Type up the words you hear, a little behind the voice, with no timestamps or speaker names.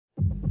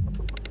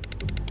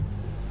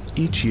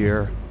Each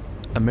year,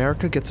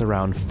 America gets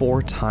around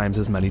 4 times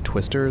as many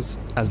twisters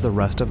as the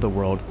rest of the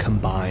world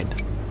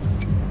combined.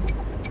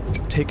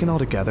 Taken all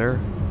together,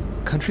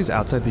 countries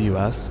outside the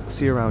US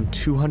see around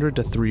 200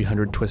 to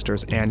 300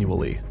 twisters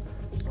annually,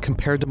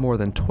 compared to more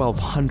than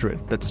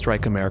 1,200 that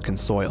strike American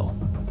soil.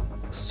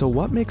 So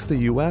what makes the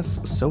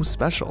US so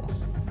special?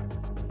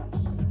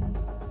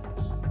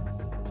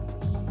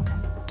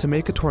 To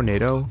make a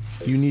tornado,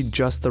 you need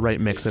just the right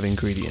mix of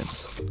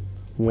ingredients.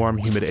 Warm,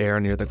 humid air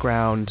near the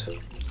ground,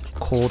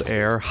 cold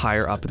air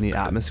higher up in the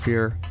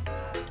atmosphere,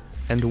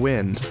 and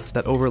wind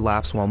that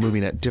overlaps while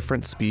moving at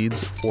different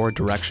speeds or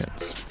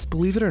directions.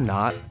 Believe it or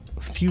not,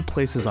 few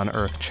places on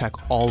Earth check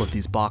all of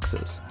these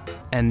boxes,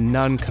 and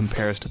none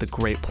compares to the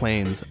Great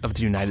Plains of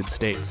the United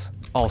States,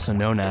 also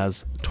known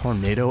as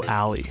Tornado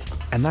Alley.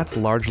 And that's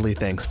largely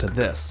thanks to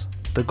this,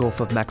 the Gulf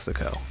of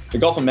Mexico. The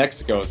Gulf of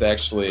Mexico is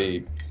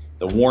actually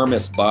the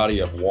warmest body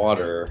of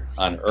water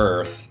on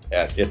Earth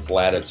at its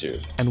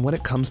latitude. And when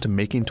it comes to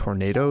making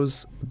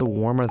tornadoes, the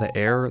warmer the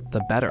air,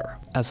 the better.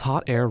 As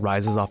hot air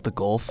rises off the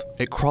Gulf,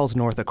 it crawls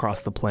north across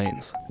the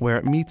plains, where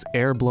it meets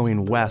air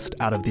blowing west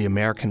out of the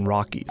American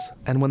Rockies.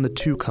 And when the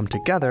two come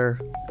together,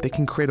 they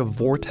can create a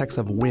vortex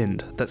of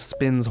wind that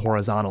spins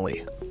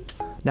horizontally.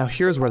 Now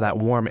here's where that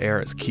warm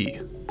air is key.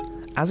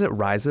 As it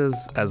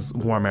rises, as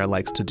warm air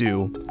likes to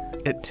do,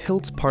 it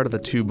tilts part of the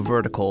tube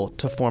vertical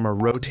to form a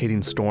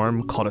rotating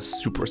storm called a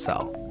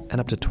supercell. And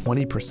up to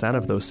 20%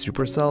 of those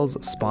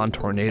supercells spawn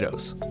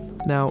tornadoes.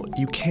 Now,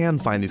 you can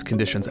find these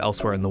conditions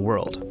elsewhere in the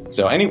world.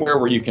 So anywhere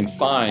where you can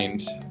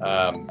find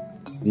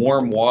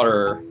warm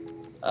water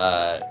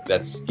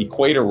that's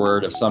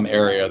equatorward of some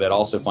area that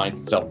also finds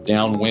itself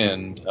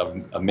downwind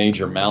of a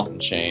major mountain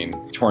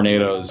chain,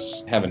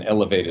 tornadoes have an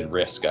elevated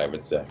risk, I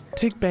would say.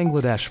 Take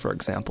Bangladesh, for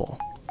example.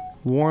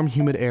 Warm,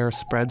 humid air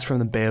spreads from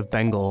the Bay of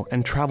Bengal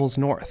and travels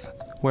north,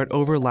 where it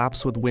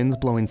overlaps with winds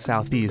blowing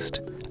southeast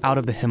out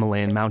of the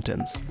Himalayan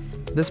mountains.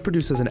 This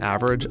produces an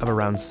average of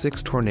around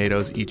 6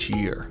 tornadoes each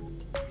year,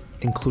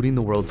 including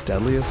the world's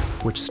deadliest,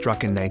 which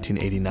struck in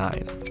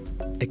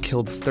 1989. It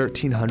killed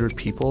 1,300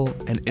 people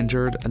and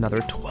injured another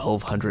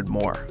 1,200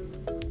 more.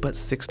 But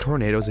 6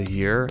 tornadoes a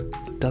year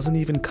doesn't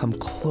even come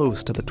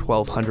close to the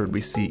 1,200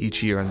 we see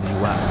each year in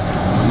the US.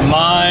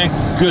 My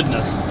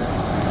goodness.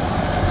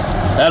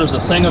 That is a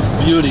thing of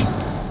beauty.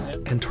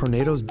 And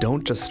tornadoes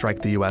don't just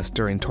strike the US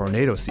during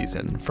tornado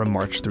season from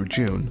March through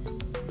June.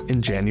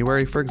 In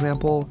January, for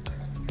example,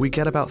 we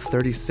get about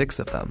 36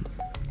 of them.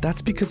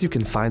 That's because you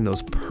can find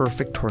those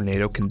perfect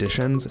tornado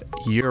conditions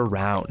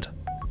year-round,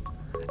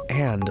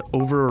 and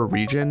over a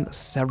region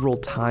several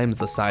times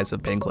the size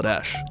of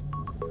Bangladesh.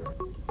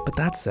 But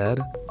that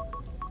said,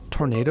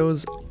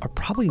 tornadoes are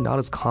probably not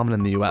as common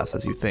in the US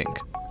as you think.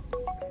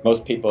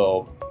 Most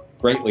people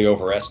greatly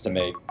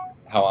overestimate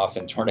how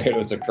often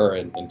tornadoes occur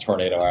in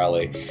Tornado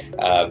Alley.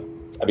 I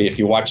mean, if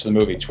you watch the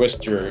movie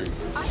Twister,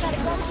 I gotta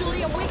go,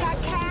 Julia, we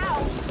got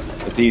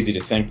cows. It's easy to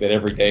think that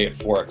every day at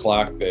 4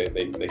 o'clock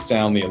they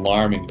sound the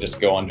alarm and you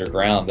just go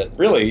underground. That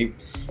really,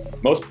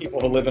 most people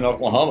who live in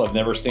Oklahoma have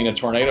never seen a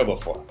tornado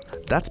before.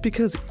 That's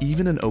because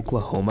even in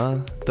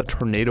Oklahoma, the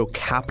tornado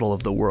capital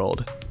of the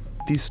world,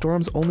 these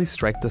storms only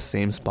strike the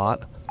same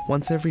spot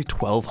once every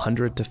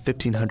 1,200 to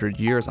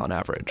 1,500 years on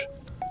average.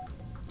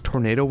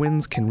 Tornado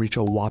winds can reach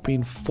a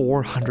whopping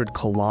 400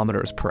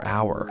 kilometers per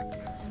hour,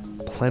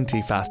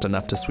 plenty fast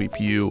enough to sweep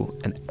you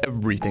and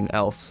everything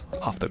else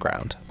off the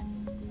ground.